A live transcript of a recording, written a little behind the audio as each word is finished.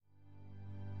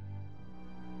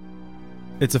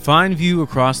It's a fine view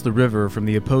across the river from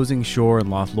the opposing shore in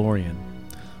Lothlorien.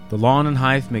 The lawn and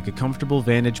height make a comfortable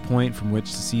vantage point from which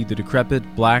to see the decrepit,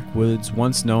 black woods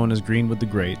once known as Greenwood the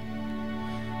Great.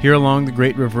 Here along the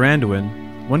great river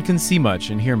Anduin, one can see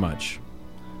much and hear much.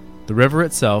 The river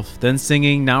itself, then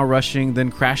singing, now rushing,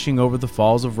 then crashing over the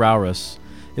falls of Rauros,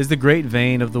 is the great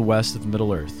vein of the west of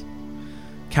Middle-earth.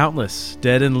 Countless,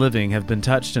 dead and living, have been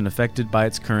touched and affected by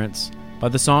its currents, by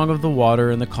the song of the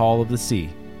water and the call of the sea.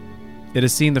 It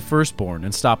has seen the firstborn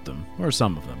and stopped them, or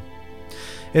some of them.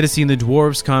 It has seen the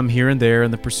dwarves come here and there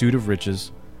in the pursuit of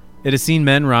riches. It has seen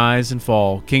men rise and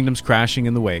fall, kingdoms crashing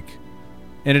in the wake.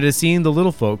 And it has seen the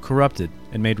little folk corrupted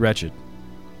and made wretched.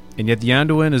 And yet the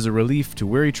Anduin is a relief to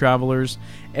weary travelers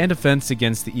and a fence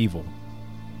against the evil.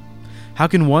 How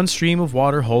can one stream of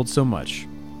water hold so much?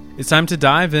 It's time to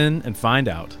dive in and find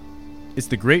out. It's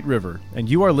the Great River, and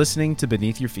you are listening to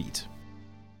Beneath Your Feet.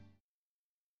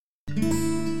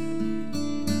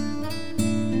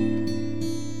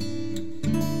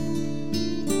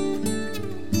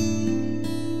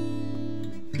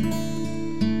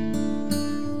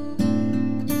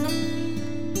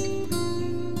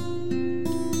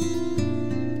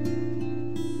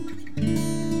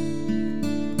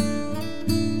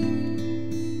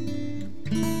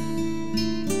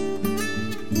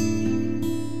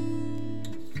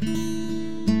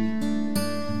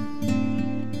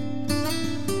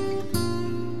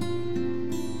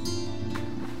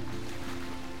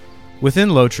 Within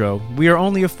Lotro, we are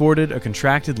only afforded a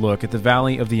contracted look at the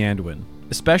valley of the Anduin,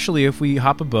 especially if we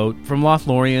hop a boat from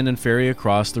Lothlorien and ferry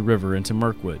across the river into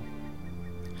Mirkwood.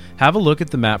 Have a look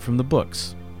at the map from the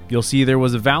books. You'll see there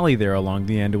was a valley there along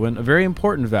the Anduin, a very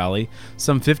important valley,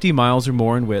 some 50 miles or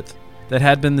more in width, that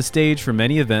had been the stage for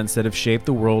many events that have shaped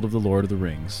the world of the Lord of the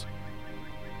Rings.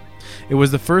 It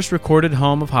was the first recorded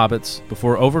home of hobbits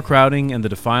before overcrowding and the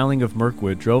defiling of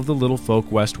Mirkwood drove the little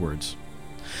folk westwards.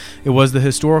 It was the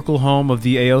historical home of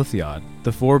the Eotheod,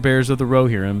 the forebears of the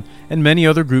Rohirrim, and many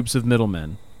other groups of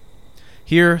middlemen.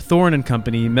 Here, Thorin and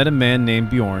company met a man named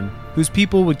Bjorn, whose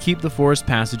people would keep the forest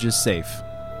passages safe.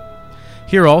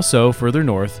 Here also, further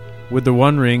north, would the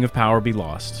One Ring of Power be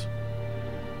lost.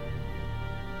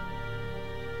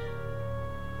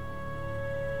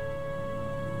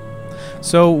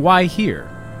 So, why here?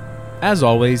 As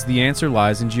always, the answer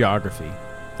lies in geography.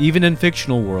 Even in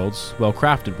fictional worlds,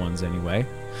 well-crafted ones anyway,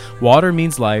 water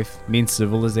means life, means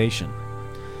civilization.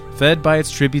 Fed by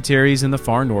its tributaries in the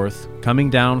far north, coming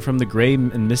down from the gray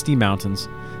and misty mountains,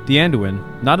 the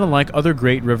Anduin, not unlike other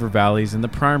great river valleys in the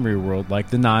primary world like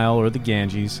the Nile or the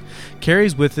Ganges,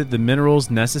 carries with it the minerals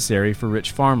necessary for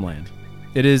rich farmland.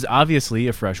 It is obviously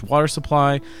a fresh water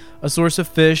supply, a source of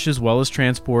fish as well as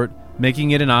transport,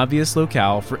 making it an obvious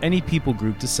locale for any people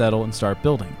group to settle and start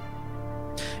building.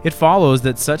 It follows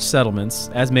that such settlements,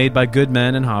 as made by good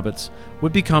men and hobbits,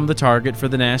 would become the target for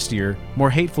the nastier, more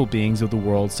hateful beings of the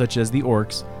world such as the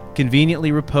orcs,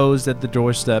 conveniently reposed at the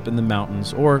doorstep in the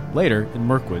mountains or, later, in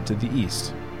Mirkwood to the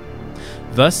east.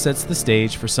 Thus sets the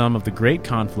stage for some of the great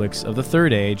conflicts of the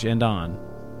Third Age and on.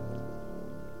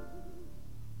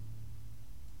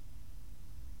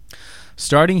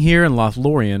 Starting here in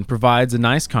Lothlorien provides a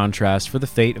nice contrast for the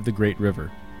fate of the Great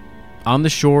River. On the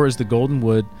shore is the Golden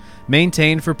Wood,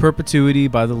 maintained for perpetuity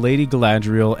by the Lady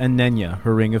Galadriel and Nenya,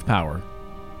 her Ring of Power.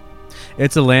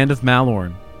 It's a land of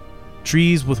Malorn,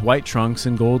 trees with white trunks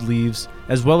and gold leaves,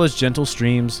 as well as gentle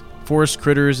streams, forest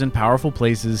critters, and powerful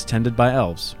places tended by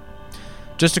elves.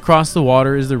 Just across the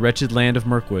water is the wretched land of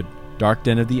Mirkwood, dark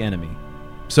den of the enemy.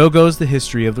 So goes the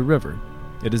history of the river.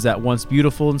 It is at once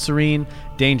beautiful and serene,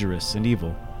 dangerous and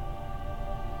evil.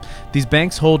 These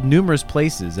banks hold numerous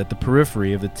places at the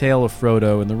periphery of the tale of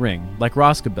Frodo and the Ring, like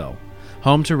Rhosgobel,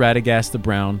 home to Radagast the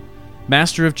Brown,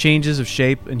 master of changes of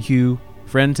shape and hue,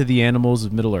 friend to the animals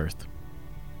of Middle-earth.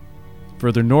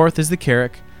 Further north is the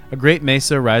Carrick, a great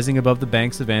mesa rising above the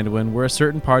banks of Anduin where a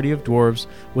certain party of dwarves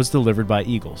was delivered by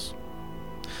eagles.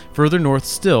 Further north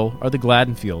still are the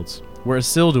Gladden Fields, where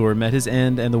Isildur met his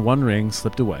end and the One Ring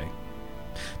slipped away.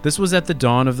 This was at the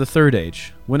dawn of the Third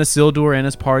Age, when Isildur and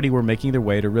his party were making their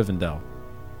way to Rivendell.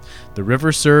 The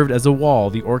river served as a wall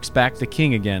the orcs backed the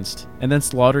king against, and then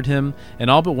slaughtered him and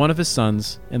all but one of his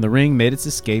sons, and the ring made its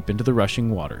escape into the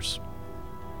rushing waters.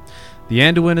 The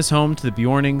Anduin is home to the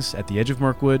Beornings at the edge of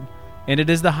Mirkwood, and it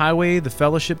is the highway the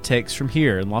Fellowship takes from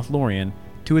here in Lothlorien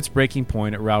to its breaking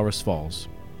point at Rauros Falls.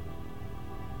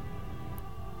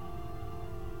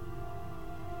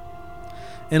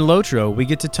 In Lotro, we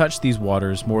get to touch these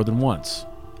waters more than once.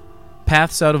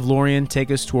 Paths out of Lorien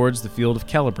take us towards the field of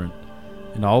Celebrant,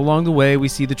 and all along the way we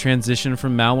see the transition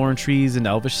from Malorn trees and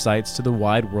elvish sights to the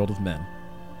wide world of men.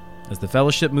 As the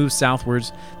Fellowship moves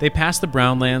southwards, they pass the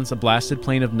Brownlands, a blasted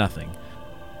plain of nothing,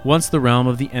 once the realm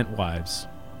of the Entwives.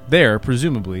 There,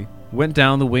 presumably, went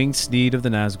down the winged steed of the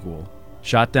Nazgul,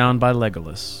 shot down by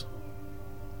Legolas.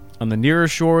 On the nearer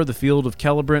shore, the field of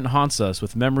Celebrant haunts us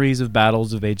with memories of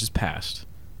battles of ages past.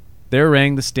 There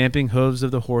rang the stamping hooves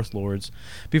of the Horse Lords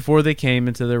before they came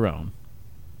into their own.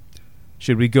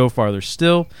 Should we go farther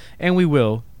still, and we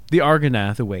will, the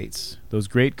Argonath awaits, those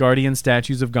great guardian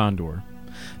statues of Gondor.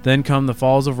 Then come the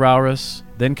Falls of Rauras,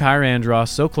 then Cair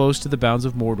Andros, so close to the bounds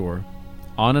of Mordor.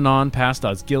 On past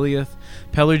Osgiliath,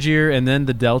 Pelargir, and then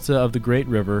the delta of the great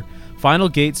river, final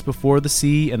gates before the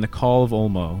sea and the call of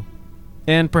Ulmo.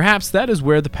 And perhaps that is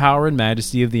where the power and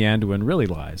majesty of the Anduin really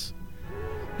lies.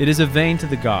 It is a vein to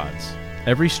the gods,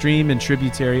 every stream and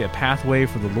tributary a pathway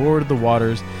for the Lord of the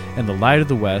Waters and the Light of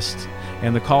the West,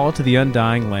 and the call to the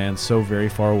undying land so very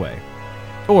far away.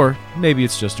 Or maybe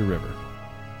it's just a river.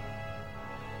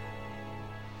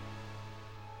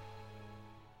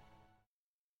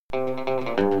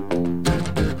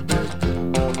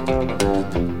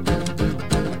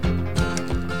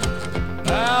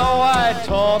 Now I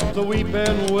taught the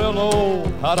weeping willow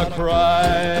how to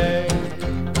cry,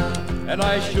 and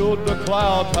I showed the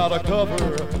clouds how to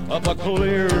cover up a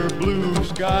clear blue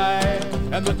sky.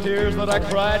 And the tears that I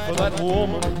cried for that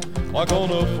woman are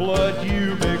gonna flood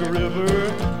you, big river,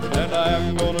 and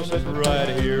I'm gonna sit right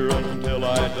here until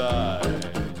I die.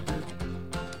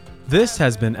 This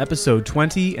has been episode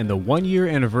 20 and the 1-year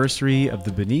anniversary of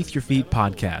the Beneath Your Feet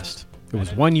podcast. It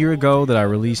was 1 year ago that I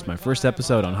released my first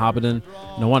episode on Hobbiton,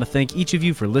 and I want to thank each of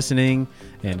you for listening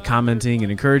and commenting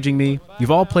and encouraging me.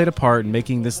 You've all played a part in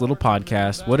making this little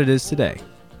podcast what it is today.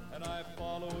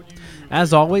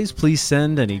 As always, please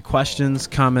send any questions,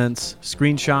 comments,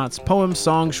 screenshots, poems,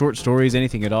 songs, short stories,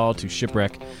 anything at all to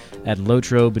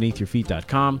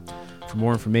shipwreck@lotrobeneathyourfeet.com. For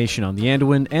more information on the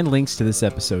Anduin and links to this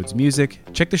episode's music,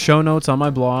 check the show notes on my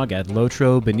blog at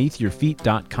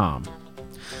lotrobeneathyourfeet.com.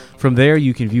 From there,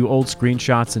 you can view old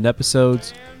screenshots and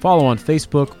episodes, follow on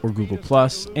Facebook or Google+,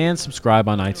 and subscribe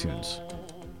on iTunes.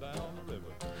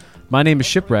 My name is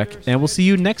Shipwreck, and we'll see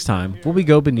you next time when we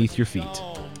go beneath your feet.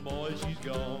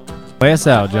 Play us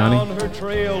out, Johnny. On her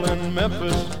trail in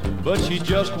Memphis, but she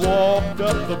just walked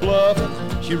up the bluff.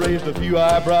 She raised a few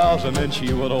eyebrows and then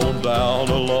she went on down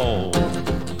alone.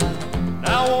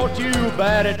 Now won't you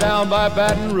bat it down by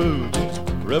Baton Rouge,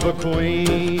 River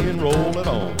Queen, roll it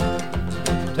on.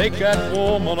 Take that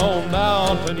woman on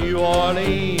down to New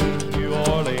Orleans, New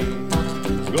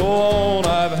Orleans. Go on,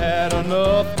 I've had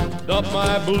enough. Dump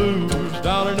my blues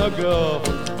down in the Gulf.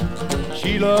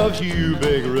 She loves you,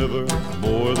 big river,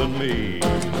 more than me.